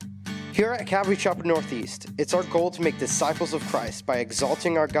Here at Calvary Chapel Northeast, it's our goal to make disciples of Christ by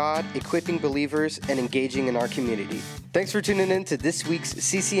exalting our God, equipping believers, and engaging in our community. Thanks for tuning in to this week's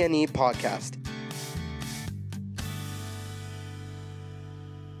CCNE podcast.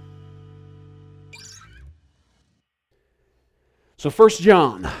 So 1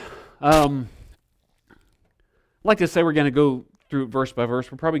 John, I'd like to say we're going to go through it verse by verse.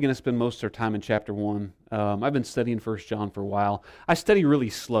 We're probably going to spend most of our time in chapter 1. I've been studying 1 John for a while. I study really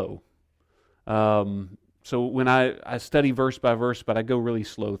slow. So when I study verse by verse, but I go really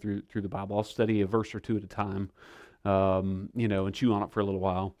slow through the Bible. I'll study a verse or two at a time, and chew on it for a little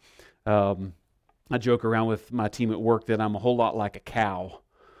while. I joke around with my team at work that I'm a whole lot like a cow.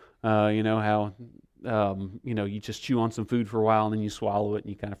 You just chew on some food for a while and then you swallow it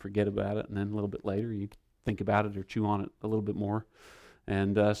and you kind of forget about it, and then a little bit later you think about it or chew on it a little bit more.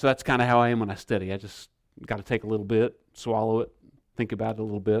 And so that's kind of how I am when I study. I just got to take a little bit, swallow it, think about it a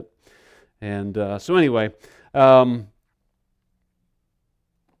little bit. And so anyway, I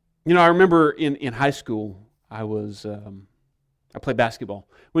remember in high school I played basketball.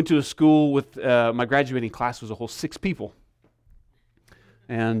 Went to a school with my graduating class was a whole 6 people.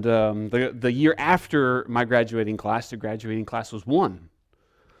 And the year after my graduating class, the graduating class was 1.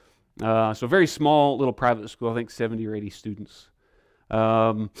 So a very small little private school, I think 70 or 80 students.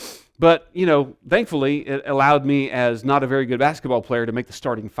 But thankfully, it allowed me, as not a very good basketball player, to make the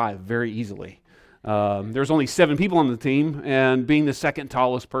starting 5 very easily. There was only 7 people on the team, and being the second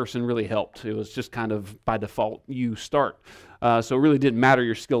tallest person really helped. It was just kind of by default, you start. So it really didn't matter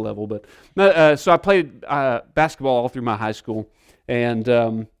your skill level. But so I played basketball all through my high school,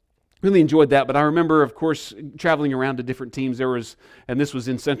 and really enjoyed that. But I remember, of course, traveling around to different teams. And this was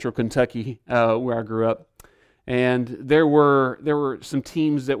in central Kentucky, where I grew up. And there were some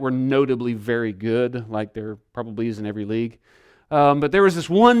teams that were notably very good, like there probably is in every league. But there was this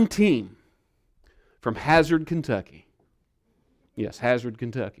one team from Hazard, Kentucky. Yes, Hazard,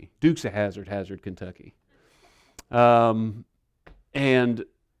 Kentucky. Dukes of Hazard, Kentucky. And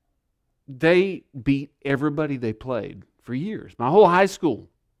they beat everybody they played for years. My whole high school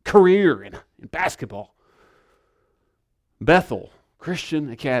career in basketball. Bethel Christian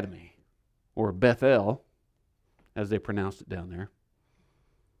Academy, or Bethel, as they pronounced it down there.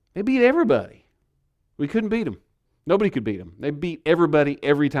 They beat everybody. We couldn't beat them. Nobody could beat them. They beat everybody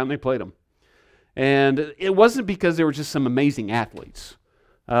every time they played them. And it wasn't because they were just some amazing athletes.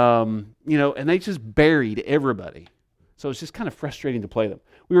 And they just buried everybody. So it's just kind of frustrating to play them.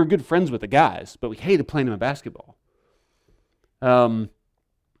 We were good friends with the guys, but we hated playing them in basketball.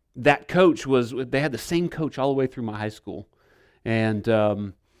 That coach they had the same coach all the way through my high school. And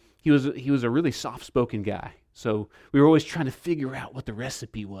he was a really soft-spoken guy. So we were always trying to figure out what the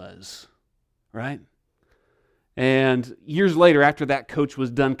recipe was, right? And years later, after that coach was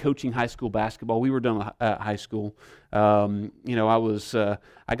done coaching high school basketball, we were done with high school. I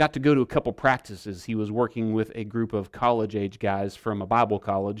got to go to a couple practices. He was working with a group of college-age guys from a Bible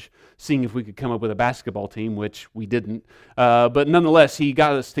college, seeing if we could come up with a basketball team, which we didn't. But nonetheless, he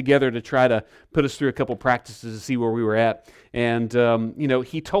got us together to try to put us through a couple practices to see where we were at. And,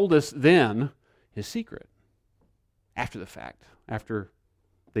 he told us then his secret after the fact, after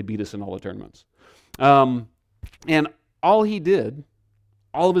they beat us in all the tournaments. And all he did,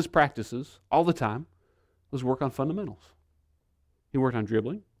 all of his practices, all the time, was work on fundamentals. He worked on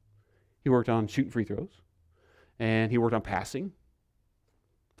dribbling. He worked on shooting free throws. And he worked on passing.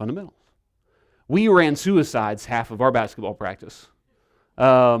 Fundamentals. We ran suicides half of our basketball practice.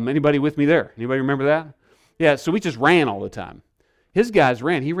 Anybody with me there? Anybody remember that? Yeah, so we just ran all the time. His guys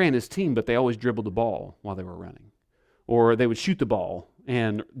ran. He ran his team, but they always dribbled the ball while they were running. Or they would shoot the ball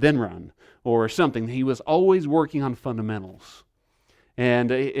and then run, or something. He was always working on fundamentals, and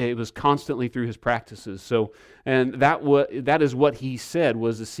it was constantly through his practices. So, and that is what he said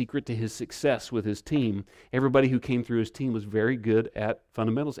was the secret to his success with his team. Everybody who came through his team was very good at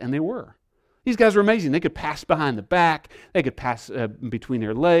fundamentals, and they were. These guys were amazing. They could pass behind the back. They could pass between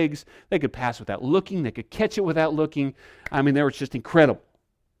their legs. They could pass without looking. They could catch it without looking. I mean, they were just incredible.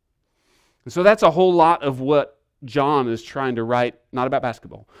 And so that's a whole lot of what John is trying to write, not about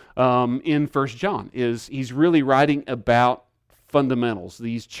basketball, in 1 John, is he's really writing about fundamentals.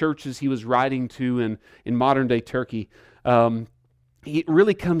 These churches he was writing to in modern-day Turkey, it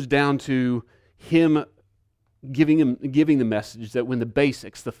really comes down to him giving the message that when the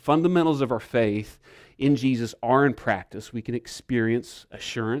basics, the fundamentals of our faith in Jesus are in practice, we can experience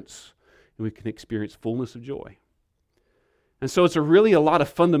assurance, and we can experience fullness of joy. And so it's really a lot of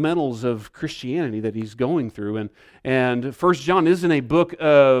fundamentals of Christianity that he's going through. And 1 John isn't a book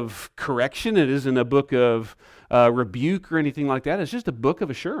of correction. It isn't a book of rebuke or anything like that. It's just a book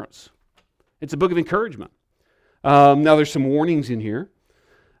of assurance. It's a book of encouragement. Now, there's some warnings in here.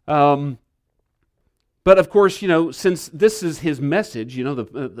 But of course, since this is his message,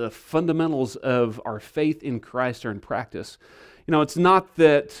 the fundamentals of our faith in Christ are in practice. It's not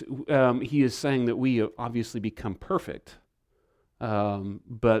that he is saying that we obviously become perfect,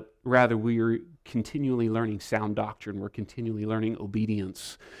 but rather we are continually learning sound doctrine. We're continually learning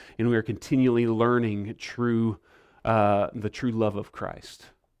obedience, and we are continually learning the true love of Christ.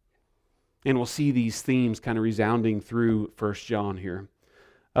 And we'll see these themes kind of resounding through 1 John here.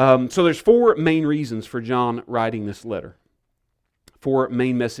 So there's 4 main reasons for John writing this letter. 4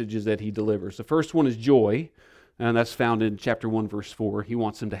 main messages that he delivers. The first one is joy, and that's found in chapter 1, verse 4. He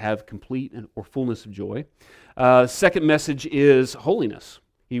wants them to have complete or fullness of joy. Second message is holiness.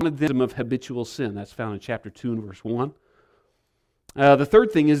 He wanted them of habitual sin. That's found in chapter 2 and verse 1. The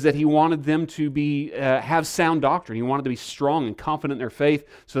third thing is that he wanted them to have sound doctrine. He wanted to be strong and confident in their faith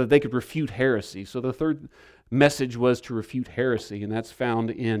so that they could refute heresy. So the third message was to refute heresy, and that's found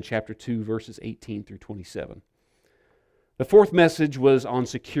in chapter 2, verses 18 through 27. The fourth message was on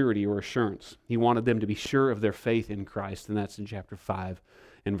security or assurance. He wanted them to be sure of their faith in Christ, and that's in chapter 5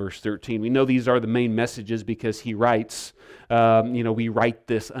 and verse 13. We know these are the main messages because he writes, we write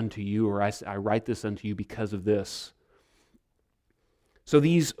this unto you, or I write this unto you because of this. So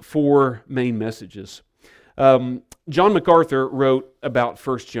these 4 main messages. John MacArthur wrote about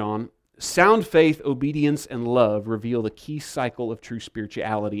 1 John, sound faith, obedience, and love reveal the key cycle of true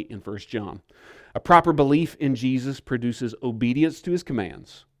spirituality in 1 John. A proper belief in Jesus produces obedience to his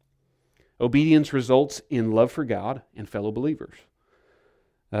commands. Obedience results in love for God and fellow believers,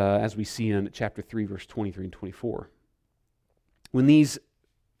 as we see in chapter 3, verse 23 and 24. When these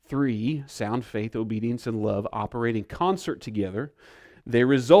 3, sound faith, obedience, and love, operate in concert together, they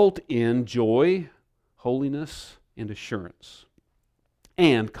result in joy, holiness, and assurance,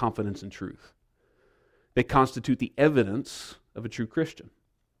 and confidence in truth. They constitute the evidence of a true Christian.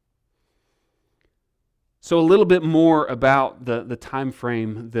 So a little bit more about the time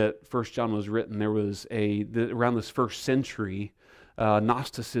frame that 1 John was written. There was around this first century,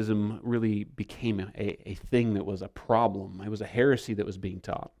 Gnosticism really became a thing that was a problem. It was a heresy that was being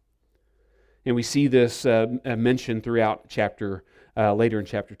taught. And we see this mentioned throughout later in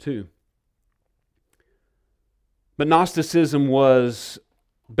chapter 2. But Gnosticism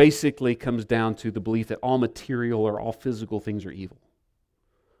basically comes down to the belief that all material or all physical things are evil.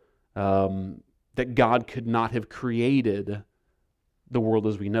 That God could not have created the world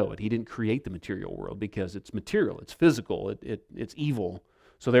as we know it. He didn't create the material world because it's material, it's physical, it's evil.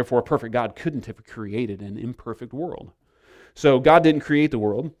 So therefore a perfect God couldn't have created an imperfect world. So God didn't create the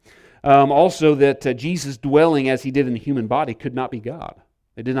world. Also that Jesus dwelling as he did in the human body could not be God.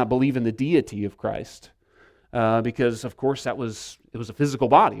 They did not believe in the deity of Christ because, of course, it was a physical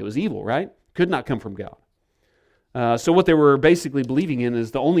body. It was evil, right? Could not come from God. So what they were basically believing in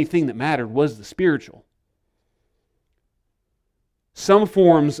is the only thing that mattered was the spiritual. Some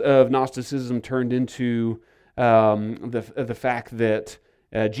forms of Gnosticism turned into the fact that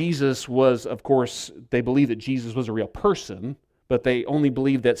Jesus was, of course, they believed that Jesus was a real person, but they only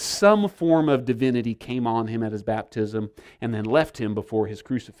believed that some form of divinity came on him at his baptism and then left him before his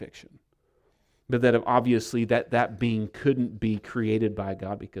crucifixion. But that obviously that being couldn't be created by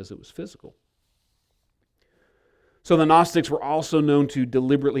God because it was physical. So the Gnostics were also known to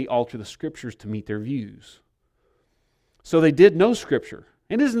deliberately alter the Scriptures to meet their views. So they did know Scripture.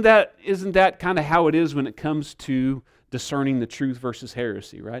 And isn't that kind of how it is when it comes to discerning the truth versus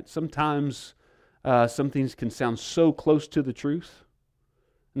heresy, right? Sometimes some things can sound so close to the truth,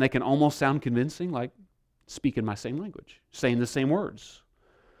 and they can almost sound convincing, like speaking my same language, saying the same words.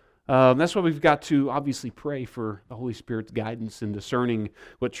 That's why we've got to obviously pray for the Holy Spirit's guidance in discerning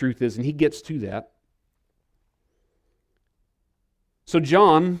what truth is, and he gets to that. So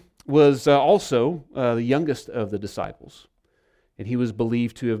John was also the youngest of the disciples, and he was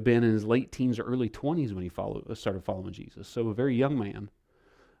believed to have been in his late teens or early 20s when he started following Jesus, so a very young man.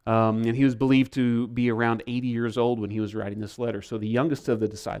 And he was believed to be around 80 years old when he was writing this letter, so the youngest of the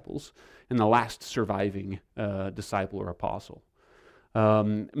disciples and the last surviving disciple or apostle.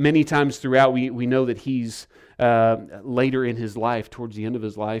 Many times throughout, we know that he's later in his life, towards the end of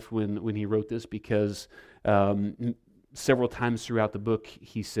his life when he wrote this, because several times throughout the book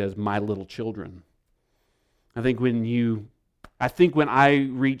he says, "My little children." I think when I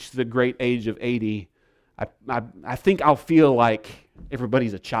reach the great age of 80, I think I'll feel like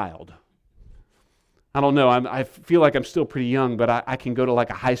everybody's a child. I don't know. I feel like I'm still pretty young, but I can go to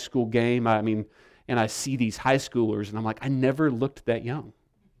like a high school game. And I see these high schoolers, and I'm like, I never looked that young.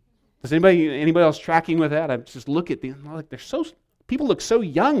 Is anybody else tracking with that? I just look at them, I'm like, people look so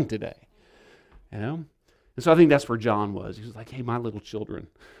young today. you know? And so I think that's where John was. He was like, hey, my little children.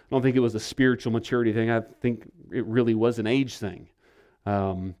 I don't think it was a spiritual maturity thing. I think it really was an age thing.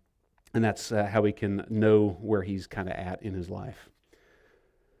 And that's how we can know where he's kind of at in his life.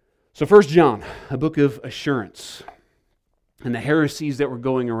 So 1 John, a book of assurance. And the heresies that were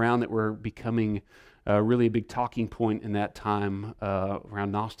going around that were becoming really a big talking point in that time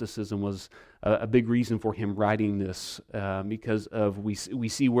around Gnosticism was a big reason for him writing this because of we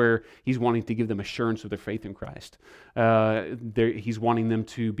see where he's wanting to give them assurance of their faith in Christ. He's wanting them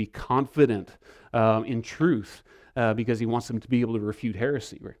to be confident in truth because he wants them to be able to refute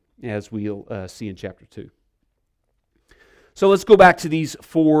heresy, as we'll see in chapter 2. So let's go back to these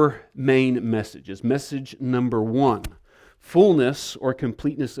four main messages. Message number 1. Fullness or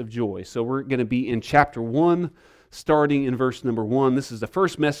completeness of joy. So we're going to be in chapter 1, starting in verse number 1. This is the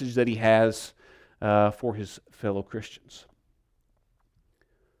first message that he has for his fellow Christians.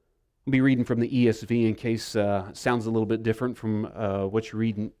 I'll be reading from the ESV in case it sounds a little bit different from what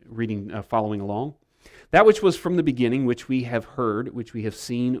you're reading following along. That which was from the beginning, which we have heard, which we have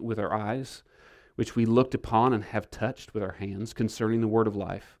seen with our eyes, which we looked upon and have touched with our hands, concerning the word of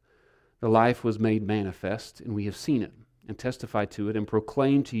life. The life was made manifest, and we have seen it, and testify to it, and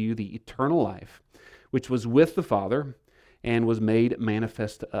proclaim to you the eternal life, which was with the Father, and was made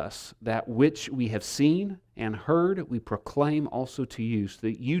manifest to us. That which we have seen and heard, we proclaim also to you, so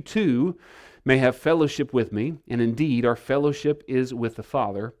that you too may have fellowship with me. And indeed, our fellowship is with the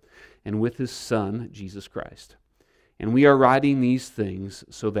Father, and with His Son, Jesus Christ. And we are writing these things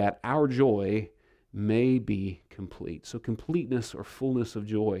so that our joy may be complete. So completeness or fullness of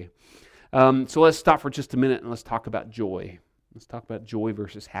joy. So let's stop for just a minute and let's talk about joy. Let's talk about joy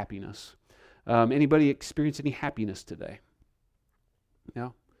versus happiness. Anybody experience any happiness today?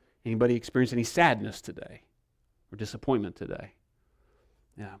 No? Anybody experience any sadness today? Or disappointment today?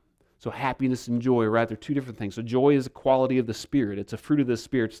 Yeah. So happiness and joy, right? They're two different things. So joy is a quality of the Spirit. It's a fruit of the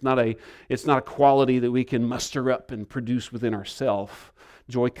Spirit. It's not a quality that we can muster up and produce within ourselves.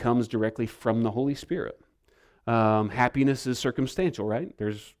 Joy comes directly from the Holy Spirit. Happiness is circumstantial, right?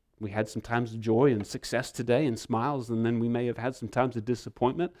 We had some times of joy and success today and smiles, and then we may have had some times of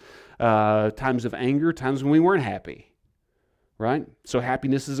disappointment, times of anger, times when we weren't happy, right? So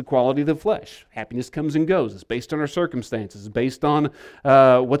happiness is a quality of the flesh. Happiness comes and goes. It's based on our circumstances. It's based on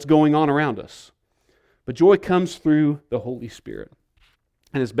what's going on around us. But joy comes through the Holy Spirit,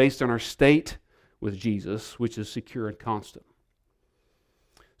 and it's based on our state with Jesus, which is secure and constant.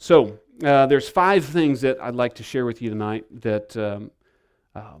 So there's 5 things that I'd like to share with you tonight that...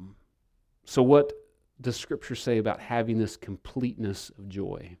 So what does Scripture say about having this completeness of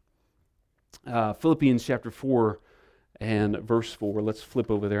joy? Philippians chapter 4 and verse 4. Let's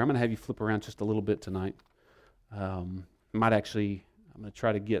flip over there. I'm going to have you flip around just a little bit tonight. I'm going to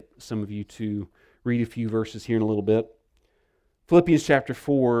try to get some of you to read a few verses here in a little bit. Philippians chapter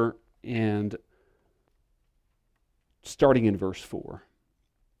 4 and starting in verse 4.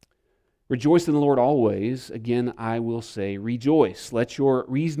 Rejoice in the Lord always. Again, I will say, rejoice. Let your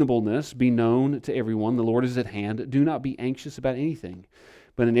reasonableness be known to everyone. The Lord is at hand. Do not be anxious about anything,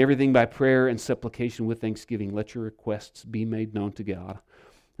 but in everything by prayer and supplication with thanksgiving, let your requests be made known to God.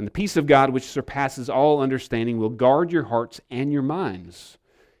 And the peace of God, which surpasses all understanding, will guard your hearts and your minds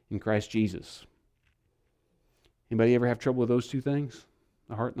in Christ Jesus. Anybody ever have trouble with those two things?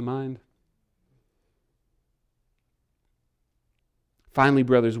 The heart and the mind? Finally,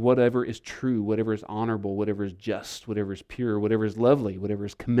 brothers, whatever is true, whatever is honorable, whatever is just, whatever is pure, whatever is lovely, whatever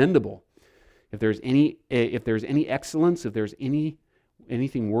is commendable, if there's any excellence, if there's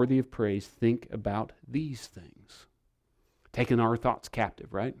anything worthy of praise, think about these things. Taking our thoughts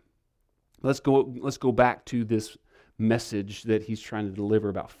captive, right? Let's go back to this message that he's trying to deliver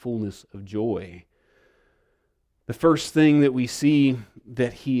about fullness of joy. The first thing that we see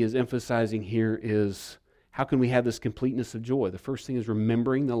that he is emphasizing here is, how can we have this completeness of joy? The first thing is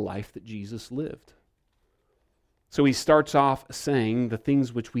remembering the life that Jesus lived. So he starts off saying the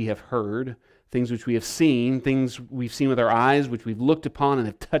things which we have heard, things which we have seen, things we've seen with our eyes, which we've looked upon and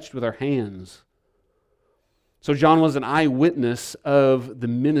have touched with our hands. So John was an eyewitness of the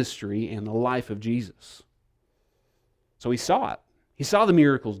ministry and the life of Jesus. So he saw it. He saw the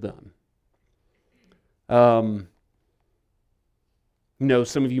miracles done. Some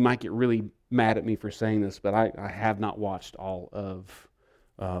of you might get really mad at me for saying this, but I have not watched all of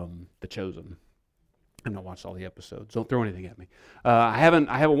The Chosen. I've not watched all the episodes. Don't throw anything at me. I haven't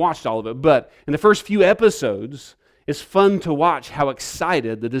watched all of it, but in the first few episodes, it's fun to watch how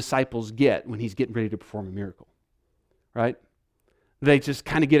excited the disciples get when he's getting ready to perform a miracle, right? They just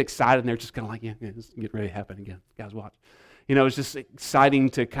kind of get excited, and they're just kind of like, yeah, it's getting ready to happen again. Guys, watch. It's just exciting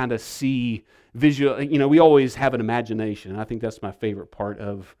to kind of see visual. We always have an imagination. I think that's my favorite part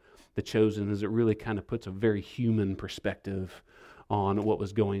of The Chosen, is it really kind of puts a very human perspective on what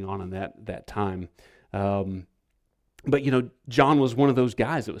was going on in that time. But John was one of those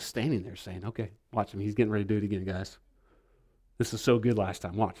guys that was standing there saying, okay, watch him. He's getting ready to do it again, guys. This is so good last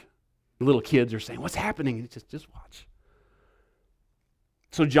time. Watch. The little kids are saying, what's happening? And just watch.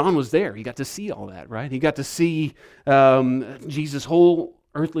 So John was there. He got to see all that, right? He got to see Jesus' whole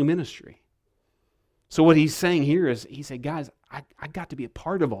earthly ministry. So what he's saying here is, he said, guys, I got to be a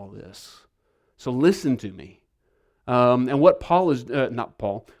part of all this. So listen to me. And what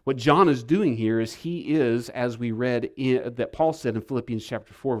what John is doing here is he is, as we read that Paul said in Philippians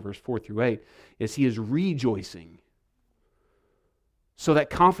chapter 4, verse 4 through 8, is he is rejoicing. So that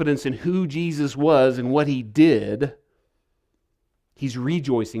confidence in who Jesus was and what he did, he's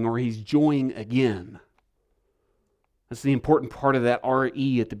rejoicing, or he's joying again. That's the important part of that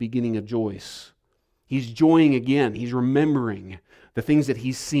R-E at the beginning of Joyce. He's joying again. He's remembering the things that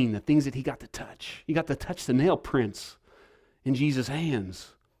he's seen, the things that he got to touch. He got to touch the nail prints in Jesus'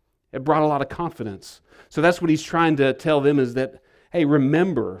 hands. It brought a lot of confidence. So that's what he's trying to tell them, is that, hey,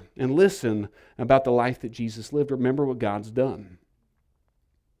 remember and listen about the life that Jesus lived. Remember what God's done.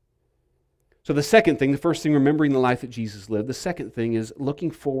 So the second thing, the first thing, remembering the life that Jesus lived. The second thing is looking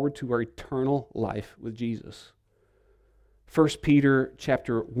forward to our eternal life with Jesus. 1 Peter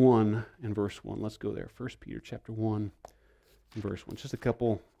chapter 1 and verse 1. Let's go there. 1 Peter chapter 1 and verse 1. Just a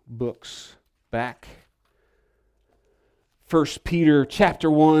couple books back. 1 Peter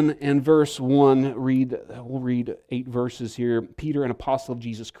chapter 1 and verse 1. We'll read 8 verses here. Peter, an apostle of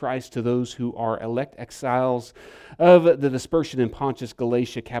Jesus Christ, to those who are elect exiles of the dispersion in Pontus,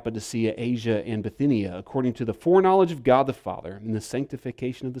 Galatia, Cappadocia, Asia, and Bithynia, according to the foreknowledge of God the Father and the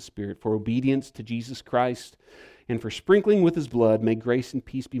sanctification of the Spirit, for obedience to Jesus Christ, and for sprinkling with his blood, may grace and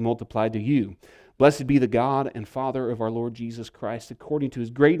peace be multiplied to you. Blessed be the God and Father of our Lord Jesus Christ. According to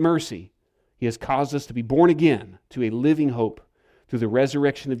his great mercy, he has caused us to be born again to a living hope through the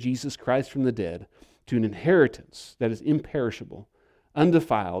resurrection of Jesus Christ from the dead, to an inheritance that is imperishable,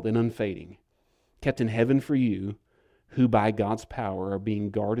 undefiled, and unfading, kept in heaven for you, who by God's power are being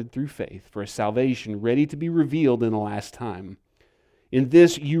guarded through faith for a salvation ready to be revealed in the last time. In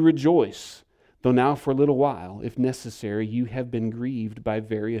this you rejoice, though now for a little while, if necessary, you have been grieved by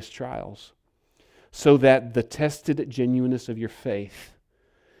various trials, so that the tested genuineness of your faith,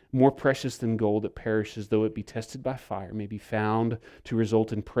 more precious than gold that perishes though it be tested by fire, may be found to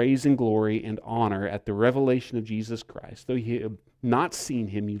result in praise and glory and honor at the revelation of Jesus Christ. Though you have not seen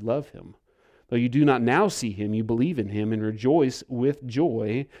him, you love him. Though you do not now see him, you believe in him and rejoice with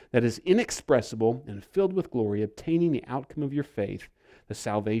joy that is inexpressible and filled with glory, obtaining the outcome of your faith, the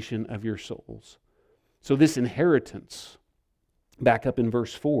salvation of your souls. So this inheritance, back up in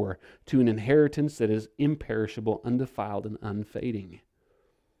verse 4, to an inheritance that is imperishable, undefiled, and unfading.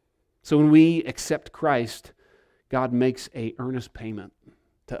 So when we accept Christ, God makes an earnest payment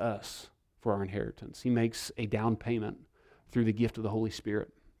to us for our inheritance. He makes a down payment through the gift of the Holy Spirit.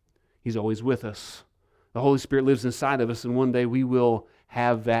 He's always with us. The Holy Spirit lives inside of us, and one day we will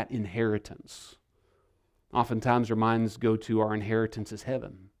have that inheritance. Oftentimes our minds go to our inheritance as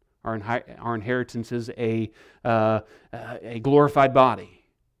heaven. Our inheritance is a glorified body.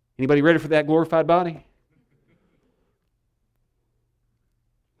 Anybody ready for that glorified body?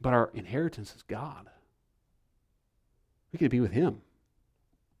 But our inheritance is God. We get to be with him.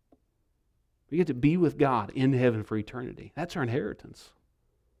 We get to be with God in heaven for eternity. That's our inheritance.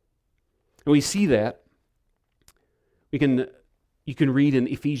 And we see that. You can read in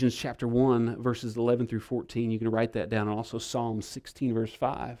Ephesians chapter 1, verses 11 through 14. You can write that down. And also Psalm 16, verse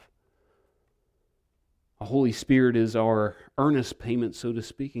 5. The Holy Spirit is our earnest payment, so to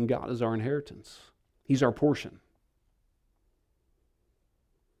speak, and God is our inheritance. He's our portion.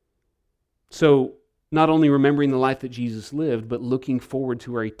 So, not only remembering the life that Jesus lived, but looking forward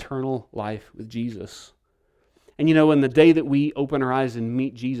to our eternal life with Jesus. And in the day that we open our eyes and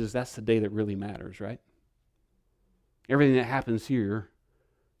meet Jesus, that's the day that really matters, right? Everything that happens here,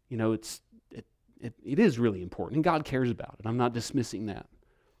 it is really important, and God cares about it. I'm not dismissing that.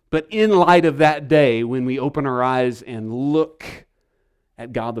 But in light of that day, when we open our eyes and look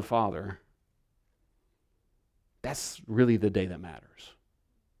at God the Father, that's really the day that matters.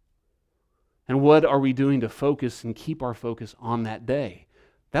 And what are we doing to focus and keep our focus on that day?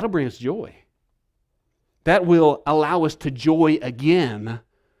 That'll bring us joy. That will allow us to joy again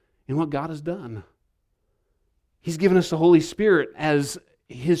in what God has done. He's given us the Holy Spirit as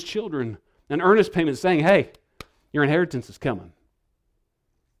his children, an earnest payment saying, hey, your inheritance is coming.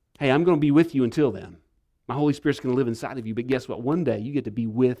 Hey, I'm going to be with you until then. My Holy Spirit's going to live inside of you, but guess what? One day you get to be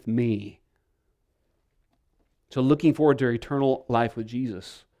with me. So looking forward to eternal life with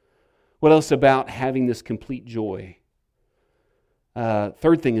Jesus. What else about having this complete joy?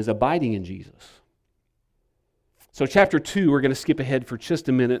 Third thing is abiding in Jesus. So chapter 2, we're going to skip ahead for just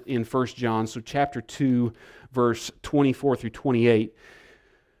a minute in 1 John. So chapter 2, verse 24 through 28.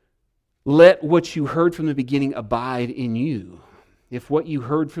 Let what you heard from the beginning abide in you. If what you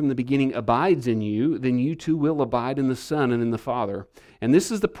heard from the beginning abides in you, then you too will abide in the Son and in the Father. And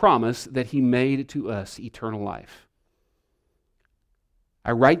this is the promise that He made to us, eternal life.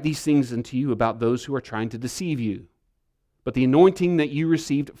 I write these things unto you about those who are trying to deceive you. But the anointing that you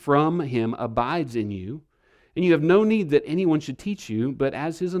received from Him abides in you, and you have no need that anyone should teach you, but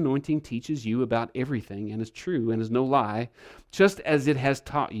as His anointing teaches you about everything and is true and is no lie, just as it has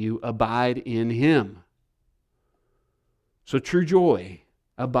taught you, abide in Him. So true joy,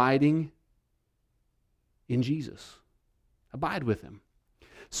 abiding in Jesus. Abide with Him.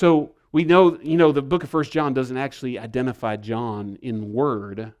 So we know, the book of 1 John doesn't actually identify John in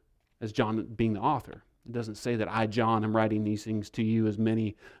word as John being the author. It doesn't say that I, John, am writing these things to you as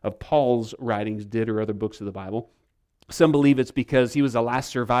many of Paul's writings did or other books of the Bible. Some believe it's because he was the last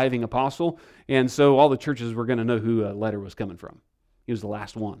surviving apostle, and so all the churches were going to know who a letter was coming from. He was the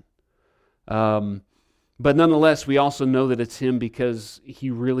last one. But nonetheless, we also know that it's him because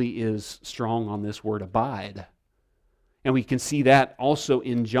he really is strong on this word abide. And we can see that also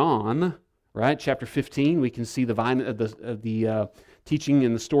in John, right? Chapter 15, we can see the vine, the teaching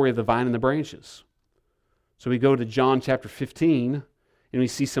in the story of the vine and the branches. So we go to John chapter 15, and we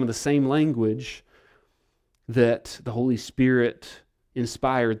see some of the same language that the Holy Spirit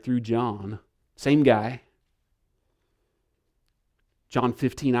inspired through John. Same guy. John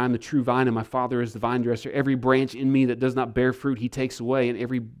 15, I am the true vine, and my Father is the vine dresser. Every branch in me that does not bear fruit, He takes away, and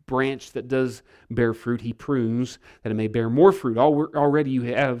every branch that does bear fruit, He prunes, that it may bear more fruit. Already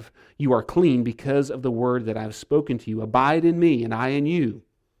you are clean because of the word that I have spoken to you. Abide in me, and I in you.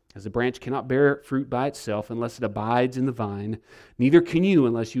 As the branch cannot bear fruit by itself unless it abides in the vine, neither can you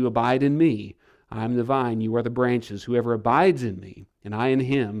unless you abide in me. I am the vine, you are the branches. Whoever abides in me, and I in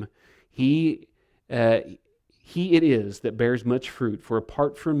him, he it is that bears much fruit. For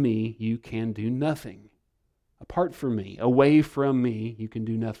apart from me, you can do nothing. Apart from me, away from me, you can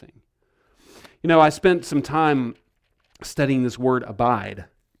do nothing. I spent some time studying this word abide.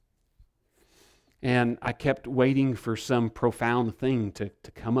 And I kept waiting for some profound thing to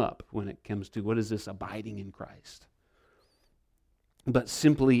come up when it comes to what is this abiding in Christ. But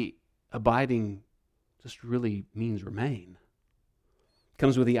simply abiding just really means remain. It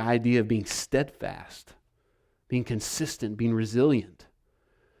comes with the idea of being steadfast, being consistent, being resilient.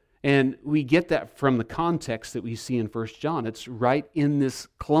 And we get that from the context that we see in 1 John. It's right in this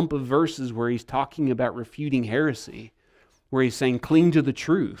clump of verses where he's talking about refuting heresy, where he's saying, cling to the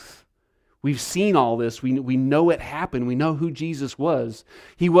truth. We've seen all this. We know it happened. We know who Jesus was.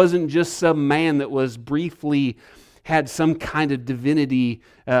 He wasn't just some man that was briefly had some kind of divinity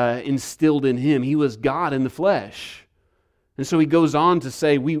instilled in him. He was God in the flesh. And so he goes on to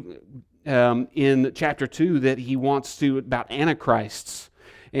say in chapter 2 that he wants to, about antichrists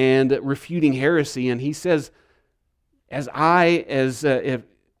and refuting heresy. And he says,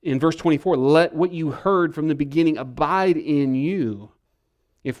 in verse 24, let what you heard from the beginning abide in you.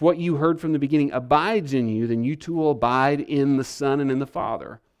 If what you heard from the beginning abides in you, then you too will abide in the Son and in the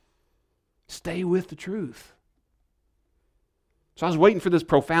Father. Stay with the truth. So I was waiting for this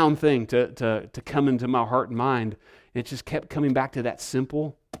profound thing to come into my heart and mind, and it just kept coming back to that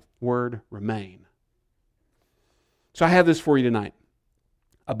simple word, remain. So I have this for you tonight.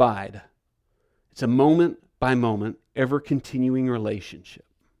 Abide. It's a moment by moment, ever continuing relationship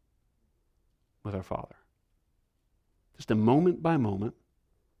with our Father. Just a moment by moment,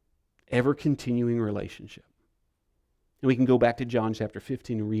 ever-continuing relationship. And we can go back to John chapter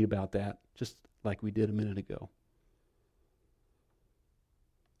 15 and read about that, just like we did a minute ago.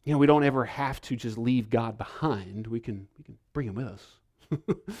 We don't ever have to just leave God behind. We can bring Him with us.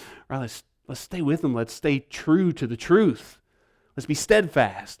 Right, let's stay with Him. Let's stay true to the truth. Let's be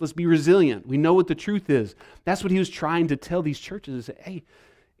steadfast. Let's be resilient. We know what the truth is. That's what He was trying to tell these churches. Hey,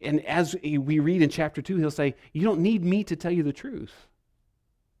 and as we read in chapter 2, He'll say, you don't need me to tell you the truth.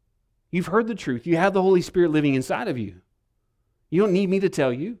 You've heard the truth. You have the Holy Spirit living inside of you. You don't need me to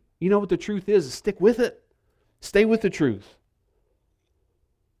tell you. You know what the truth is. Stick with it. Stay with the truth.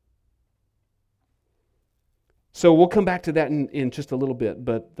 So we'll come back to that in just a little bit.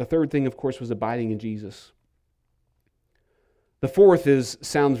 But the third thing, of course, was abiding in Jesus. The fourth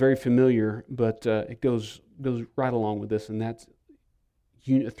sounds very familiar, but it goes right along with this, and that's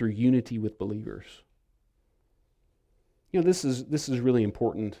through unity with believers. This is really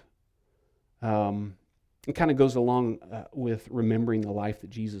important. It kind of goes along with remembering the life that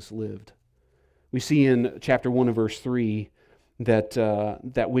Jesus lived. We see in chapter 1 and verse 3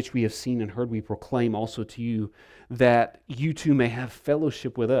 that which we have seen and heard we proclaim also to you, that you too may have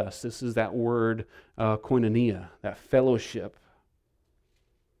fellowship with us. This is that word koinonia, that fellowship,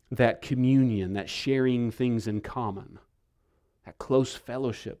 that communion, that sharing things in common, that close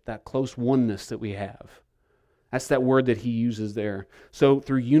fellowship, that close oneness that we have. That's that word that he uses there. So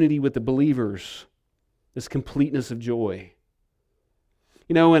through unity with the believers, this completeness of joy.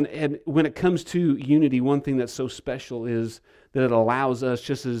 And when it comes to unity, one thing that's so special is that it allows us,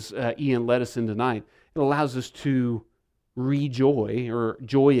 just as Ian led us in tonight, it allows us to rejoy or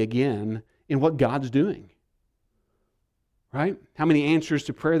joy again in what God's doing. Right? How many answers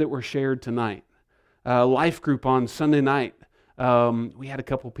to prayer that were shared tonight? Life group on Sunday night. We had a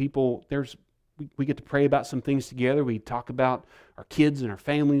couple people. We get to pray about some things together. We talk about our kids and our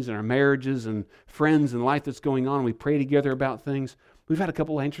families and our marriages and friends and life that's going on. We pray together about things. We've had a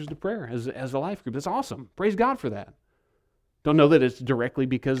couple answers to prayer as a life group. That's awesome. Praise God for that. Don't know that it's directly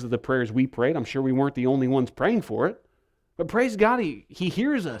because of the prayers we prayed. I'm sure we weren't the only ones praying for it. But praise God, He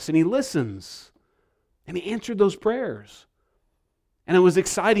hears us and He listens. And He answered those prayers. And it was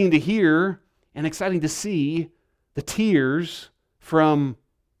exciting to hear and exciting to see the tears from,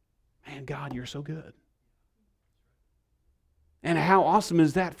 man, God, you're so good. And how awesome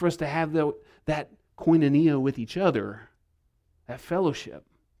is that for us to have that koinonia with each other, that fellowship,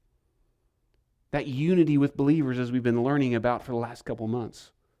 that unity with believers, as we've been learning about for the last couple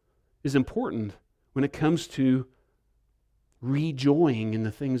months, is important when it comes to rejoying in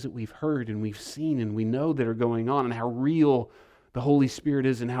the things that we've heard and we've seen and we know that are going on, and how real the Holy Spirit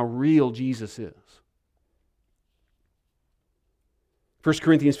is and how real Jesus is. 1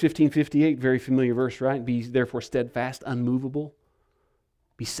 Corinthians 15:58, very familiar verse, right? Be therefore steadfast, unmovable.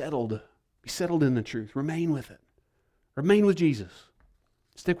 Be settled in the truth. Remain with it. Remain with Jesus.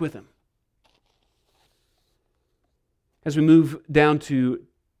 Stick with Him. As we move down to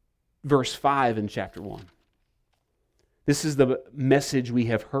verse 5 in chapter 1, this is the message we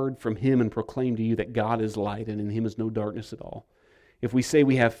have heard from Him and proclaimed to you, that God is light and in Him is no darkness at all. If we say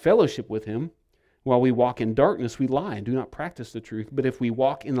we have fellowship with Him, while we walk in darkness, we lie and do not practice the truth. But if we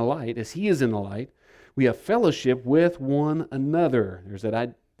walk in the light, as He is in the light, we have fellowship with one another. There's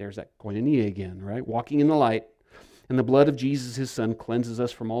that koinonia again, right? Walking in the light, and the blood of Jesus, His Son, cleanses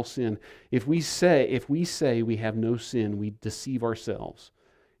us from all sin. If we say we have no sin, we deceive ourselves,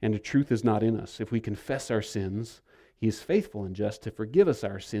 and the truth is not in us. If we confess our sins, He is faithful and just to forgive us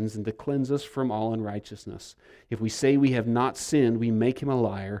our sins and to cleanse us from all unrighteousness. If we say we have not sinned, we make Him a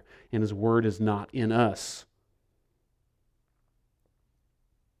liar, and His word is not in us.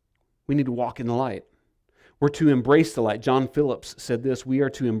 We need to walk in the light. We're to embrace the light. John Phillips said this: we are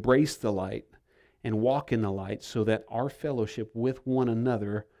to embrace the light and walk in the light so that our fellowship with one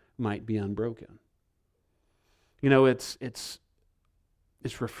another might be unbroken. It's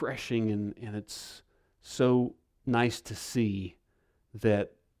refreshing and it's so nice to see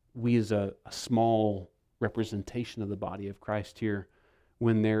that we as a small representation of the body of Christ here,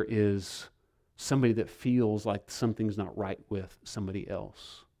 when there is somebody that feels like something's not right with somebody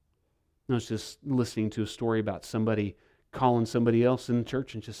else. I was just listening to a story about somebody calling somebody else in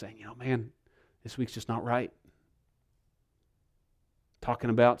church and just saying, man, this week's just not right.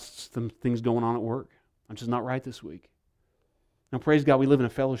 Talking about some things going on at work. I'm just not right this week. Now, praise God, we live in a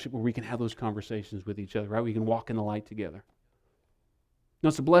fellowship where we can have those conversations with each other, right? We can walk in the light together. Now,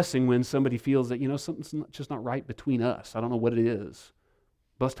 it's a blessing when somebody feels that, something's just not right between us. I don't know what it is.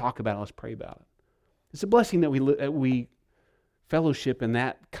 But let's talk about it. Let's pray about it. It's a blessing that we fellowship in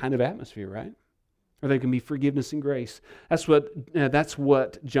that kind of atmosphere, right? Or there can be forgiveness and grace. That's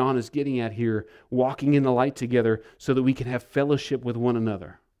what John is getting at here, walking in the light together so that we can have fellowship with one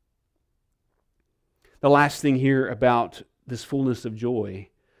another. The last thing here about this fullness of joy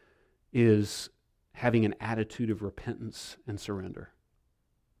is having an attitude of repentance and surrender.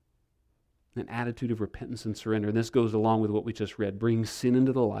 An attitude of repentance and surrender. And this goes along with what we just read. Bring sin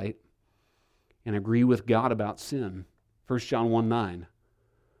into the light and agree with God about sin. 1 John 1:9.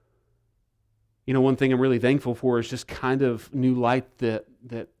 One thing I'm really thankful for is just kind of new light that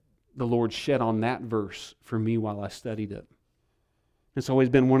the Lord shed on that verse for me while I studied it. It's always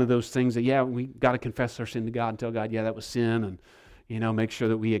been one of those things that, we got to confess our sin to God and tell God, that was sin, and, make sure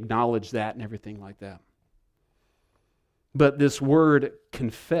that we acknowledge that and everything like that. But this word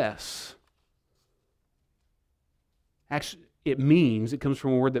confess, actually, it comes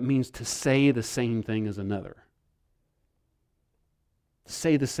from a word that means to say the same thing as another. To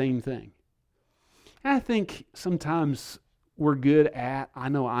say the same thing. And I think sometimes I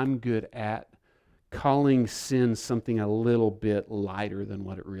know I'm good at calling sin something a little bit lighter than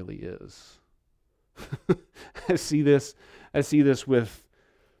what it really is. I see this with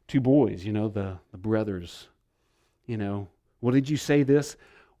two boys, the brothers. What did you say this?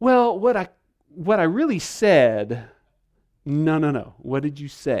 Well, what I really said, no. What did you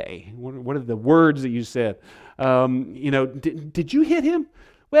say? What are the words that you said? Did you hit him?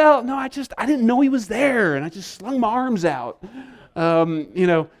 Well, no, I didn't know he was there, and I just slung my arms out.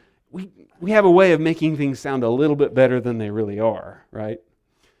 We have a way of making things sound a little bit better than they really are, right?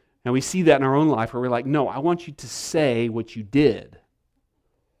 And we see that in our own life where we're like, no, I want you to say what you did.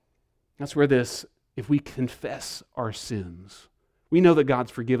 That's where if we confess our sins, we know that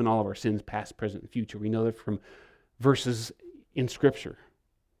God's forgiven all of our sins, past, present, and future. We know that from verses in Scripture.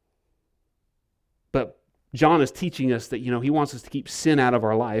 But John is teaching us that, he wants us to keep sin out of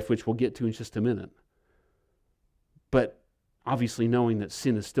our life, which we'll get to in just a minute. But obviously knowing that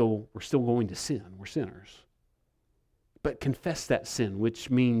we're still going to sin. We're sinners. But confess that sin, which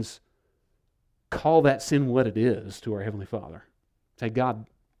means call that sin what it is to our Heavenly Father. Say, God,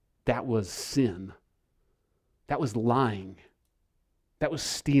 that was sin. That was lying. That was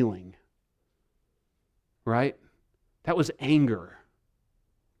stealing. Right? That was anger.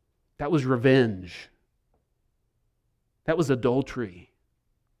 That was revenge. That was adultery.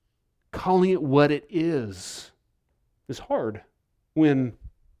 Calling it what it is hard when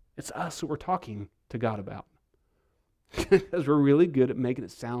it's us that we're talking to God about. Because we're really good at making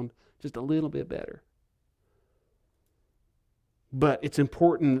it sound just a little bit better. But it's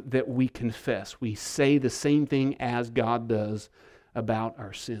important that we confess. We say the same thing as God does about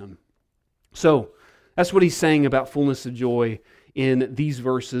our sin. So that's what he's saying about fullness of joy in these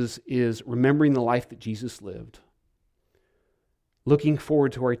verses, is remembering the life that Jesus lived, looking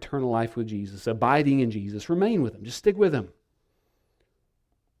forward to our eternal life with Jesus, abiding in Jesus, remain with him, just stick with him.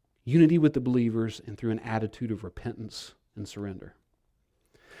 Unity with the believers, and through an attitude of repentance and surrender.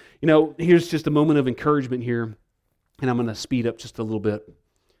 Here's just a moment of encouragement here, and I'm going to speed up just a little bit.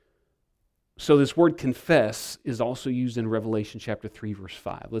 So this word confess is also used in Revelation chapter 3, verse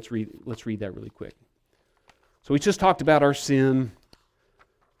 5. Let's read that really quick. So we just talked about our sin,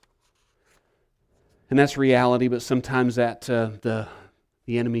 and that's reality, but sometimes that the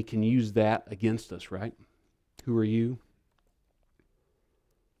enemy can use that against us, right? Who are you?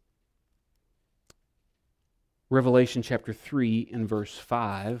 Revelation chapter 3 and verse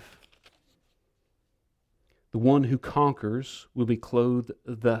 5. The one who conquers will be clothed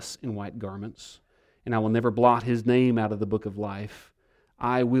thus in white garments, and I will never blot his name out of the book of life.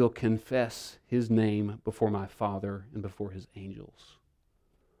 I will confess his name before my Father and before his angels.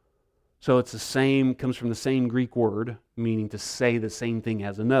 So it's comes from the same Greek word, meaning to say the same thing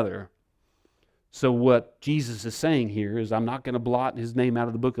as another. So what Jesus is saying here is, I'm not going to blot his name out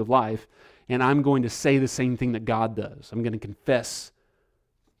of the book of life, and I'm going to say the same thing that God does. I'm going to confess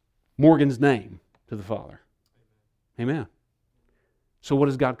Morgan's name to the Father. Amen. So what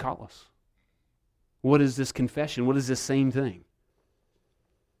does God call us? What is this confession? What is this same thing?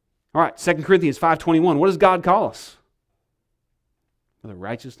 All right, 2 Corinthians 5:21. What does God call us? The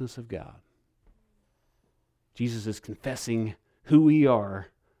righteousness of God. Jesus is confessing who we are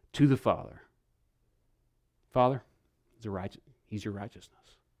to the Father. Father, he's your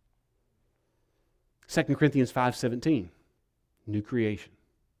righteousness. 2 Corinthians 5:17. New creation.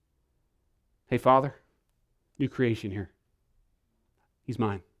 Hey, Father, new creation here. He's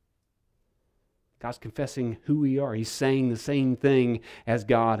mine. God's confessing who we are. He's saying the same thing as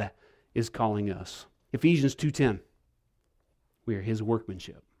God is calling us. Ephesians 2:10. We are his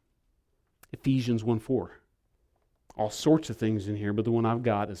workmanship. Ephesians 1:4. All sorts of things in here, but the one I've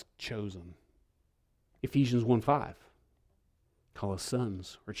got is chosen. Ephesians 1:5. Call us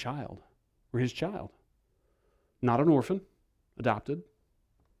sons or child. We're his child. Not an orphan, adopted.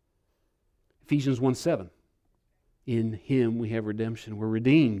 Ephesians 1:7. In him we have redemption. We're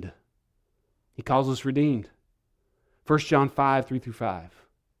redeemed. He calls us redeemed. 1 John 5:3-5.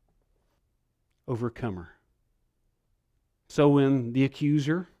 Overcomer. So when the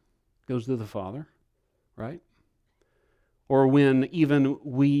accuser goes to the Father, right? Or when even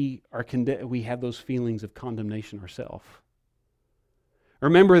we have those feelings of condemnation ourselves.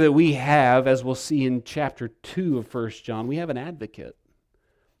 Remember that we have, as we'll see in chapter 2 of 1 John, we have an advocate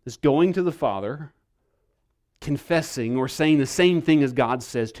that's going to the Father, confessing or saying the same thing as God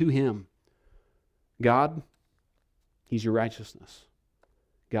says to him. God, he's your righteousness.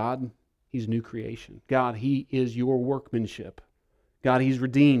 God, he's new creation. God, he is your workmanship. God, he's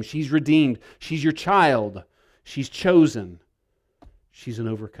redeemed. She's redeemed. She's your child. She's chosen. She's an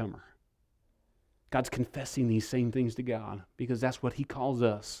overcomer. God's confessing these same things to God because that's what He calls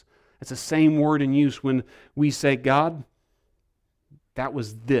us. It's the same word in use when we say, God, that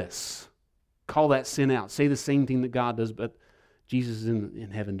was this. Call that sin out. Say the same thing that God does, but Jesus is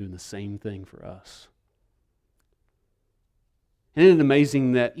in heaven doing the same thing for us. Isn't it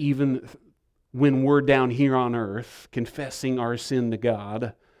amazing that even when we're down here on earth confessing our sin to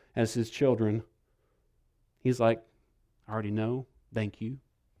God as His children, He's like, I already know. Thank you.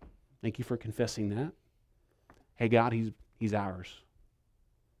 Thank you for confessing that. Hey, God, He's ours.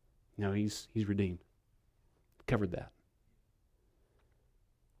 No, He's redeemed. Covered that.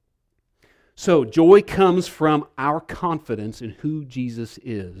 So joy comes from our confidence in who Jesus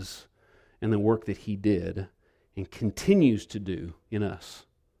is and the work that He did and continues to do in us.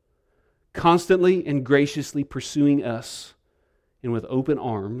 Constantly and graciously pursuing us and with open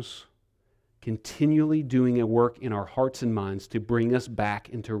arms, continually doing a work in our hearts and minds to bring us back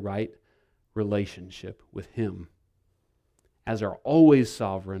into right relationship with Him as our always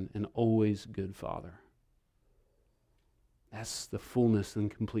sovereign and always good Father. That's the fullness and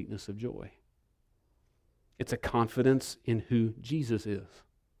completeness of joy. It's a confidence in who Jesus is.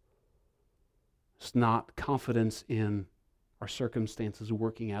 It's not confidence in our circumstances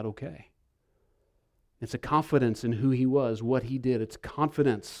working out okay. It's a confidence in who He was, what He did. It's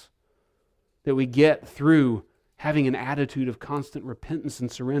confidence that we get through having an attitude of constant repentance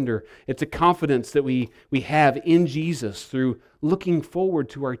and surrender. It's a confidence that we have in Jesus through looking forward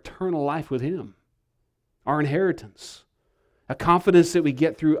to our eternal life with Him, our inheritance. A confidence that we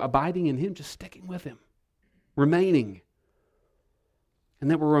get through abiding in Him, just sticking with Him, remaining.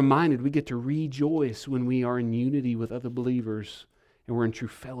 And that we're reminded we get to rejoice when we are in unity with other believers and we're in true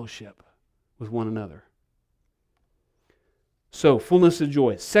fellowship with one another. So, fullness of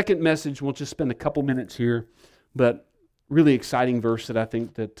joy. Second message, we'll just spend a couple minutes here, but really exciting verse that I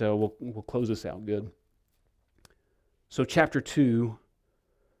think that will close us out good. So chapter 2,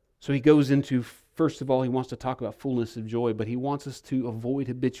 so he goes into, first of all, he wants to talk about fullness of joy, but he wants us to avoid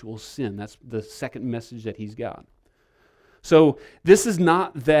habitual sin. That's the second message that he's got. So this is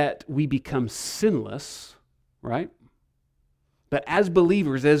not that we become sinless, right? But as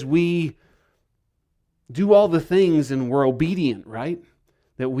believers, as we do all the things and we're obedient, right?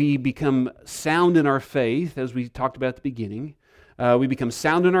 That we become sound in our faith, as we talked about at the beginning. We become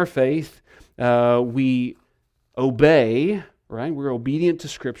sound in our faith. We obey, right? We're obedient to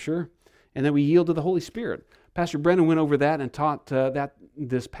Scripture. And then we yield to the Holy Spirit. Pastor Brennan went over that and taught that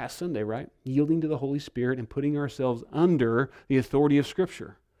this past Sunday, right? Yielding to the Holy Spirit and putting ourselves under the authority of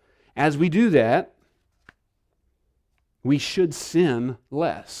Scripture. As we do that, we should sin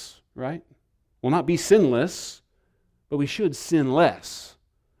less, right? We'll not be sinless, but we should sin less.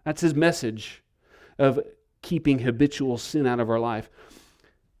 That's his message of keeping habitual sin out of our life.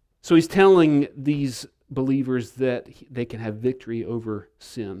 So he's telling these believers that they can have victory over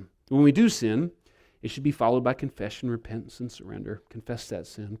sin. When we do sin, it should be followed by confession, repentance, and surrender. Confess that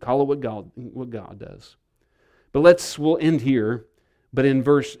sin. Call it what God does. But we'll end here. But in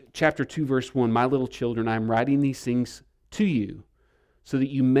chapter 2, verse 1, my little children, I am writing these things to you so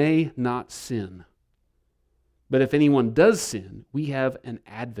that you may not sin. But if anyone does sin, we have an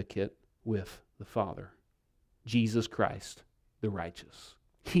advocate with the Father, Jesus Christ, the righteous.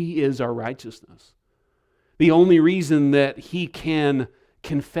 He is our righteousness. The only reason that He can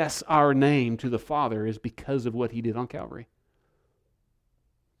confess our name to the Father is because of what He did on Calvary.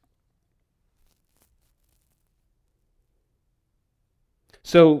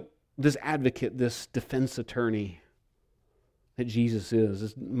 So this advocate, this defense attorney that Jesus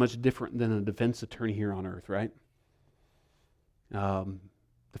is much different than a defense attorney here on earth, right?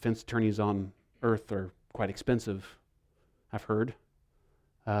 Defense attorneys on earth are quite expensive, I've heard.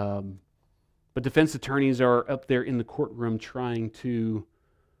 But defense attorneys are up there in the courtroom trying to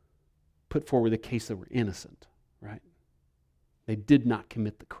put forward the case that we're innocent, right? They did not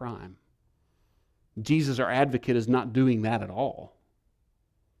commit the crime. Jesus, our advocate, is not doing that at all.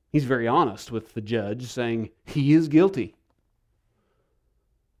 He's very honest with the judge, saying he is guilty.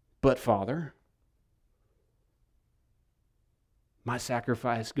 But Father, my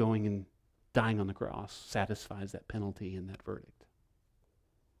sacrifice going and dying on the cross satisfies that penalty and that verdict.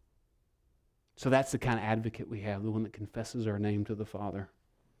 So that's the kind of advocate we have, the one that confesses our name to the Father.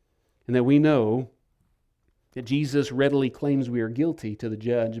 And that we know that Jesus readily claims we are guilty to the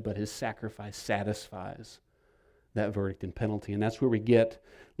judge, but His sacrifice satisfies that verdict and penalty. And that's where we get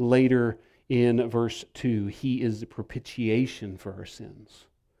later in verse 2. He is the propitiation for our sins.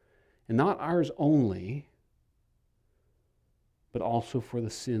 And not ours only, but also for the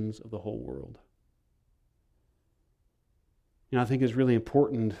sins of the whole world. I think it's really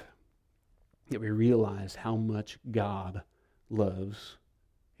important that we realize how much God loves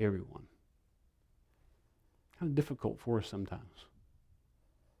everyone. Kind of difficult for us sometimes.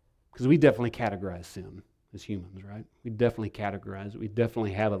 Because we definitely categorize sin as humans, right? We definitely categorize it. We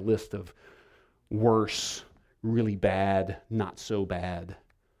definitely have a list of worse, really bad, not so bad.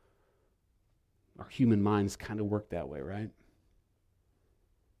 Our human minds kind of work that way, right?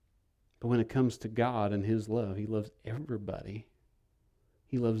 But when it comes to God and His love, He loves everybody.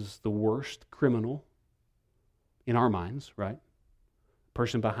 He loves the worst criminal in our minds, right?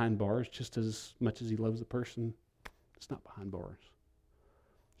 Person behind bars just as much as He loves the person that's not behind bars.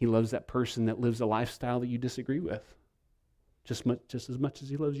 He loves that person that lives a lifestyle that you disagree with just as much as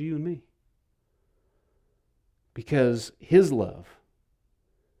He loves you and me. Because His love,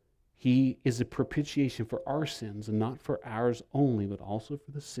 He is a propitiation for our sins, and not for ours only, but also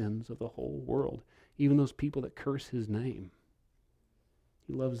for the sins of the whole world. Even those people that curse His name,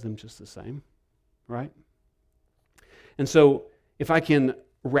 He loves them just the same, right? And so, if I can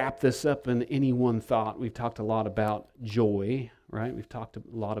wrap this up in any one thought, we've talked a lot about joy, right? We've talked a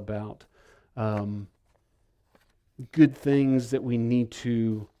lot about good things that we need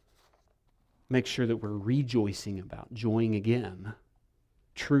to make sure that we're rejoicing about, joying again.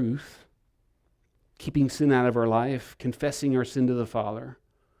 Truth, keeping sin out of our life, confessing our sin to the Father.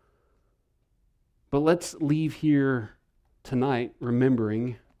 But let's leave here tonight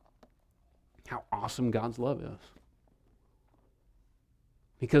remembering how awesome God's love is.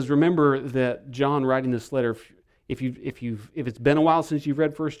 Because remember that John writing this letter, if it's been a while since you've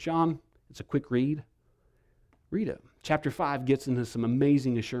read 1 John, it's a quick read. Read it. Chapter 5 gets into some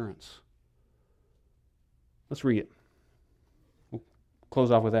amazing assurance. Let's read it. We'll close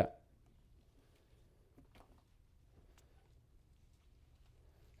off with that.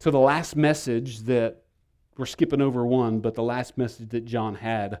 So the last message that, we're skipping over one, but the last message that John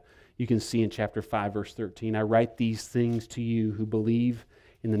had, you can see in chapter 5, verse 13. I write these things to you who believe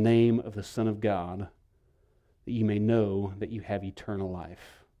in the name of the Son of God, that you may know that you have eternal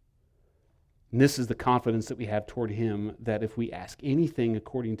life. And this is the confidence that we have toward Him, that if we ask anything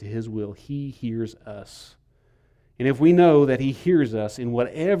according to His will, He hears us. And if we know that He hears us in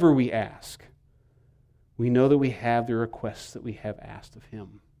whatever we ask, we know that we have the requests that we have asked of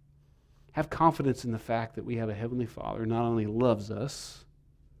Him. Have confidence in the fact that we have a Heavenly Father who not only loves us,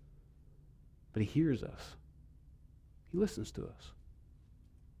 but He hears us. He listens to us.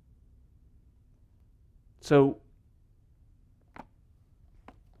 So,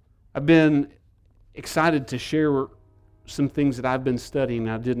 I've been excited to share some things that I've been studying.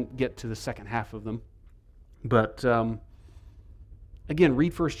 I didn't get to the second half of them. But, again,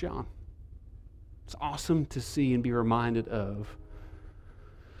 read 1 John. It's awesome to see and be reminded of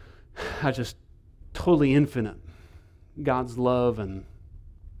how just totally infinite God's love and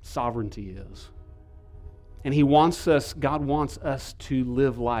sovereignty is. And God wants us to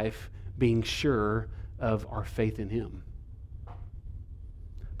live life being sure of our faith in Him.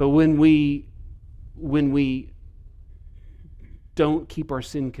 But when we don't keep our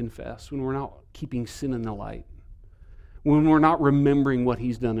sin confessed, when we're not keeping sin in the light, when we're not remembering what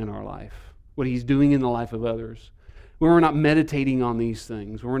He's done in our life, what He's doing in the life of others, when we're not meditating on these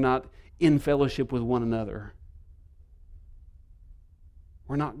things, when we're not in fellowship with one another,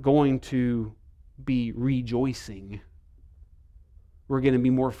 we're not going to be rejoicing. We're going to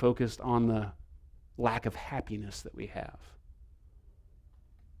be more focused on the lack of happiness that we have.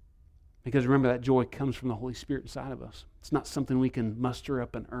 Because remember, that joy comes from the Holy Spirit inside of us. It's not something we can muster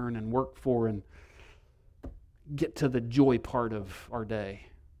up and earn and work for and get to the joy part of our day,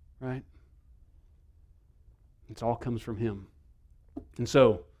 right? It all comes from Him. And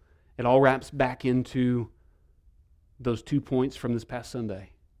so, it all wraps back into those 2 points from this past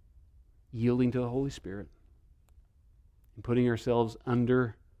Sunday. Yielding to the Holy Spirit and putting ourselves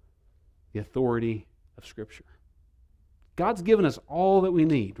under the authority of Scripture. God's given us all that we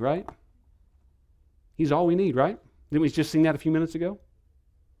need, right? He's all we need, right? Didn't we just sing that a few minutes ago?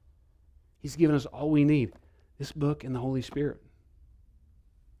 He's given us all we need. This book and the Holy Spirit.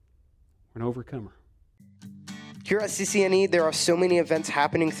 We're an overcomer. Here at CCNE, there are so many events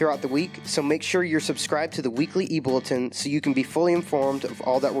happening throughout the week, so make sure you're subscribed to the weekly e-bulletin so you can be fully informed of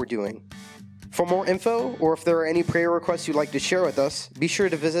all that we're doing. For more info, or if there are any prayer requests you'd like to share with us, be sure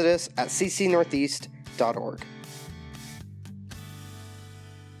to visit us at ccnortheast.org.